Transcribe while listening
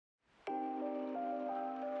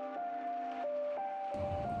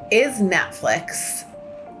Is Netflix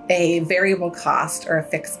a variable cost or a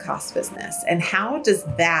fixed cost business? And how does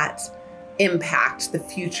that impact the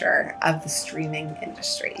future of the streaming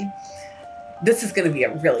industry? This is going to be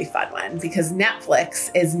a really fun one because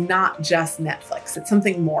Netflix is not just Netflix. It's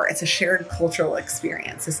something more. It's a shared cultural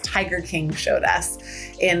experience, as Tiger King showed us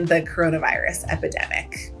in the coronavirus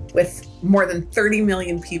epidemic, with more than 30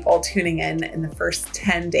 million people tuning in the first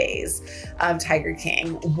 10 days of Tiger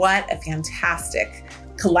King. What a fantastic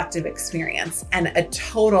collective experience and a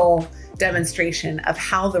total demonstration of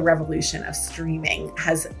how the revolution of streaming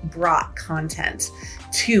has brought content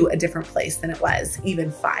to a different place than it was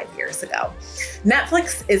even 5 years ago.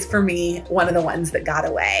 Netflix is, for me, one of the ones that got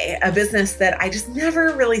away, a business that I just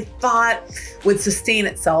never really thought would sustain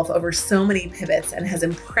itself over so many pivots and has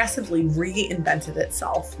impressively reinvented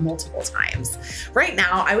itself multiple times. Right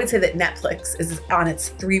now, I would say that Netflix is on its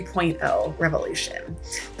 3.0 revolution.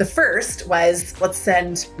 The first was, let's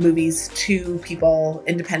send movies to people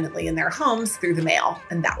independently in their homes through the mail.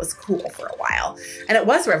 And that was cool for a while. And it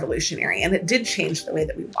was revolutionary, and it did change the way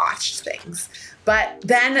that we watched things. But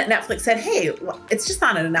then Netflix said, hey, it's just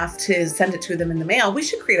not enough to send it to them in the mail. We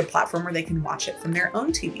should create a platform where they can watch it from their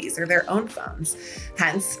own TVs or their own phones.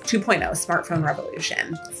 Hence 2.0, smartphone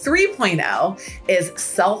revolution. 3.0 is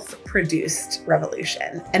self-produced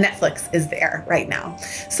revolution. And Netflix is there right now.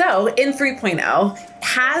 So in 3.0,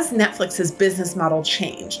 has Netflix's business model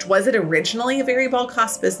changed? Was it originally a variable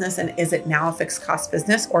cost business, and is it now a fixed cost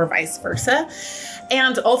business, or vice versa?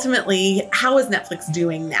 And ultimately, how is Netflix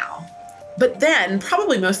doing now? But then,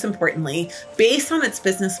 probably most importantly, based on its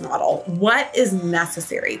business model, what is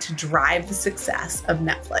necessary to drive the success of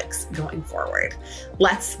Netflix going forward?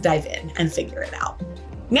 Let's dive in and figure it out.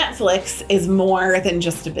 Netflix is more than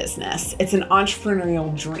just a business. It's an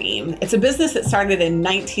entrepreneurial dream. It's a business that started in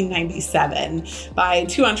 1997 by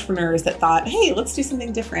two entrepreneurs that thought, hey, let's do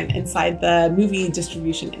something different inside the movie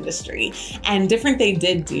distribution industry. And different they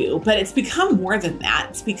did do, but it's become more than that.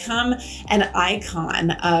 It's become an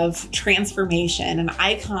icon of transformation, an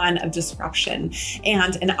icon of disruption,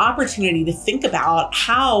 and an opportunity to think about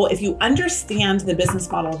how, if you understand the business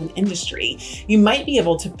model of an industry, you might be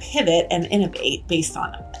able to pivot and innovate based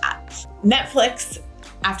on that. Netflix,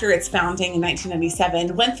 after its founding in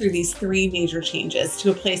 1997, went through these three major changes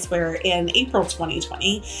to a place where in April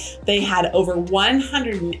 2020, they had over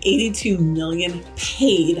 182 million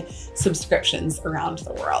paid subscriptions around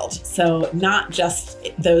the world. So not just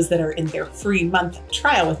those that are in their free month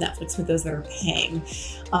trial with Netflix, but those that are paying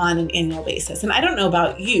on an annual basis. And I don't know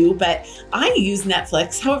about you, but I use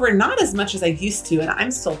Netflix, however, not as much as I used to, and I'm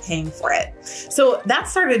still paying for it. So that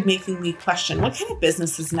started making me question, what kind of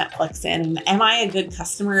business is Netflix in? And am I a good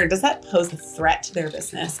customer, or does that pose a threat to their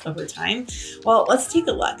business over time? Well, let's take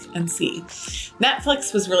a look and see.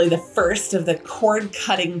 Netflix was really the first of the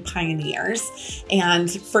cord-cutting pioneers. And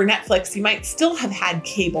for Netflix, you might still have had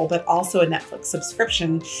cable, but also a Netflix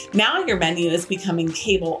subscription. Now your menu is becoming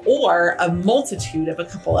cable or a multitude of a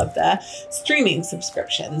couple of the streaming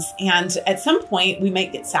subscriptions. And at some point we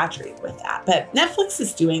might get saturated with that, but Netflix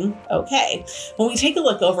is doing okay. When we take a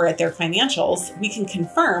look over at their financials, we can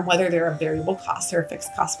confirm whether they're a variable cost or a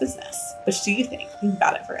fixed cost business. Which do you think? Think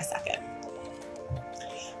about it for a second.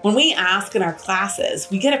 When we ask in our classes,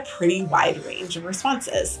 we get a pretty wide range of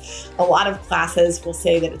responses. A lot of classes will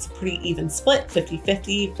say that it's a pretty even split,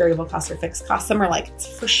 50-50, variable cost or fixed cost. Some are like, it's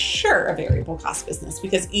for sure a variable cost business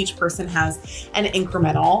because each person has an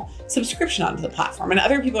incremental subscription onto the platform. And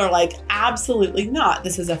other people are like, absolutely not.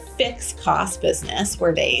 This is a fixed cost business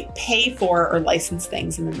where they pay for or license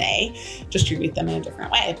things and then they distribute them in a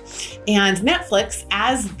different way. And Netflix,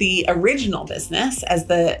 as the original business, as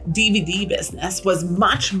the DVD business, was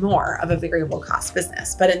much more of a variable cost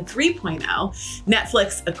business. But in 3.0,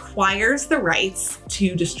 Netflix acquires the rights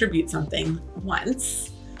to distribute something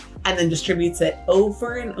once and then distributes it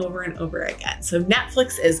over and over and over again. So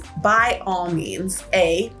Netflix is by all means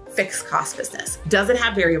a fixed cost business. Does it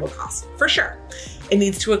have variable costs? For sure. It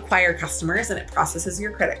needs to acquire customers and it processes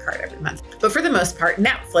your credit card every month. But for the most part,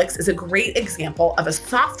 Netflix is a great example of a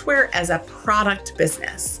software as a product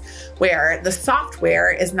business, where the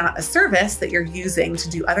software is not a service that you're using to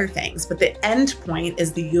do other things, but the end point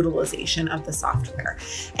is the utilization of the software.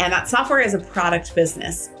 And that software as a product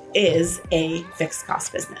business is a fixed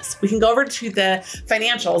cost business. We can go over to the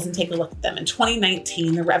financials and take a look at them. In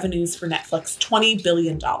 2019, the revenues for Netflix, $20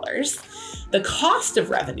 billion. The cost of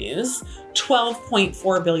revenues,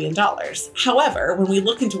 $12.4 billion. However, when we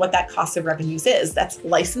look into what that cost of revenues is, that's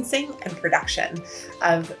licensing and production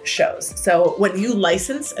of shows. So when you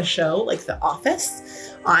license a show like The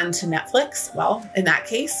Office onto Netflix, well, in that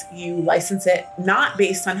case, you license it not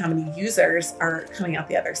based on how many users are coming out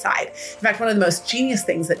the other side. In fact, one of the most genius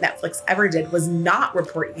things that Netflix ever did was not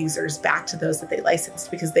report users back to those that they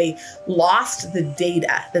licensed, because they lost the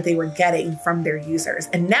data that they were getting from their users.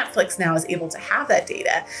 And Netflix now is able to have that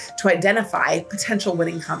data to identify potential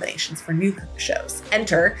winning combinations for new shows.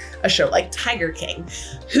 Enter a show like Tiger King.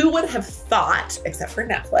 Who would have thought, except for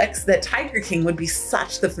Netflix, that Tiger King would be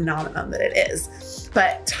such the phenomenon that it is?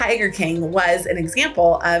 But Tiger King was an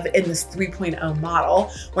example of, in this 3.0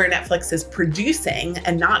 model, where Netflix is producing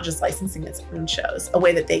and not just licensing its own shows, a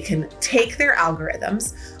way that they can take their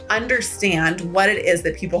algorithms, understand what it is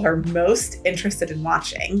that people are most interested in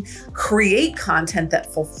watching, create content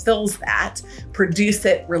that fulfills that, produce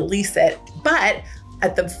it, release it, but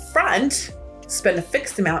at the front, spend a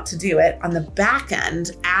fixed amount to do it. On the back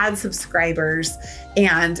end, add subscribers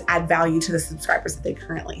and add value to the subscribers that they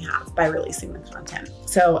currently have by releasing the content.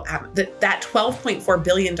 So that $12.4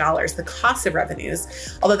 billion, the cost of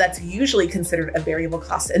revenues, although that's usually considered a variable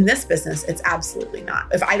cost, in this business, it's absolutely not.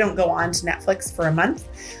 If I don't go on to Netflix for a month,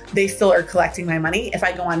 they still are collecting my money. If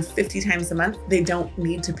I go on 50 times a month, they don't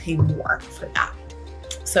need to pay more for that.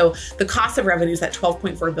 So the cost of revenues at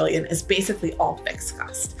 $12.4 billion is basically all fixed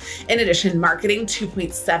cost. In addition, marketing,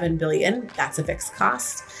 $2.7 billion, that's a fixed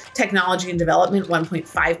cost. Technology and development,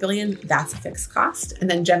 $1.5 billion, that's a fixed cost. And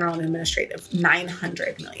then general and administrative,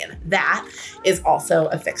 $900 million. That is also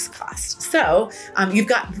a fixed cost. So you've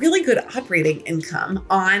got really good operating income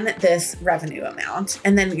on this revenue amount.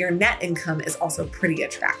 And then your net income is also pretty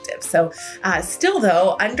attractive. So still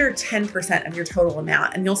though, under 10% of your total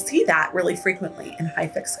amount. And you'll see that really frequently in high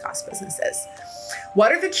fixed cost businesses.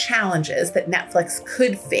 What are the challenges that Netflix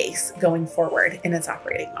could face going forward in its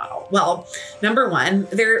operating model? Well, number one,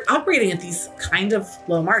 they're operating at these kind of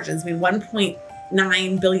low margins. I mean,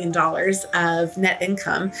 $1.9 billion of net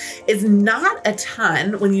income is not a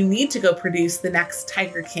ton when you need to go produce the next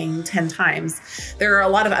Tiger King 10 times. There are a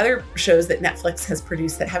lot of other shows that Netflix has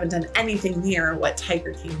produced that haven't done anything near what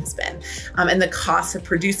Tiger King has been. And the cost of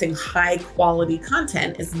producing high quality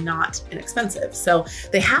content is not inexpensive. So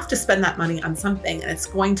they have to spend that money on something, and it's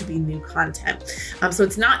going to be new content. So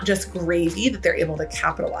it's not just gravy that they're able to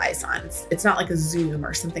capitalize on. It's not like a Zoom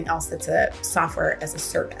or something else that's a software as a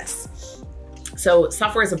service. So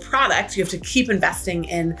software as a product, you have to keep investing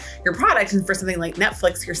in your product. And for something like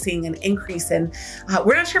Netflix, you're seeing an increase in,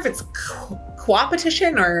 we're not sure if it's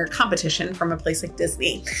coopetition or competition from a place like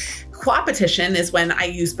Disney. Coopetition is when I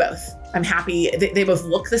use both. I'm happy, they both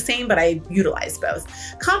look the same, but I utilize both.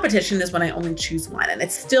 Competition is when I only choose one. And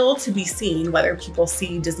it's still to be seen whether people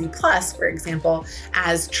see Disney Plus, for example,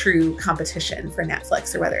 as true competition for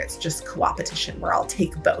Netflix, or whether it's just coopetition where I'll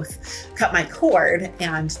take both, cut my cord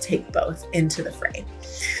and take both into the fray.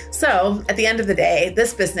 So at the end of the day,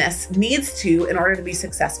 this business needs to, in order to be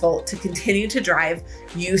successful, to continue to drive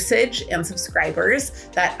usage and subscribers.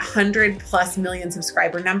 That 100+ million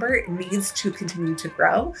subscriber number needs to continue to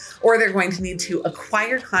grow, or they're going to need to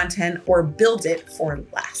acquire content or build it for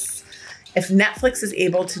less. If Netflix is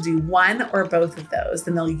able to do one or both of those,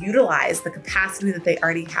 then they'll utilize the capacity that they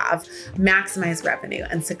already have, maximize revenue,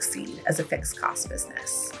 and succeed as a fixed cost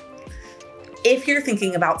business. If you're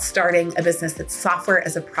thinking about starting a business that's software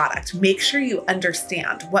as a product, make sure you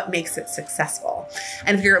understand what makes it successful.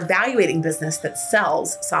 And if you're evaluating business that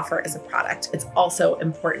sells software as a product, it's also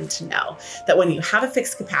important to know that when you have a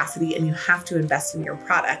fixed capacity and you have to invest in your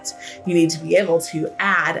product, you need to be able to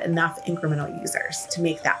add enough incremental users to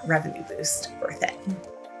make that revenue boost worth it.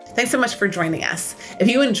 Thanks so much for joining us. If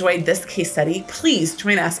you enjoyed this case study, please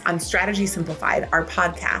join us on Strategy Simplified, our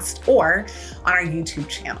podcast, or on our YouTube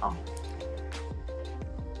channel.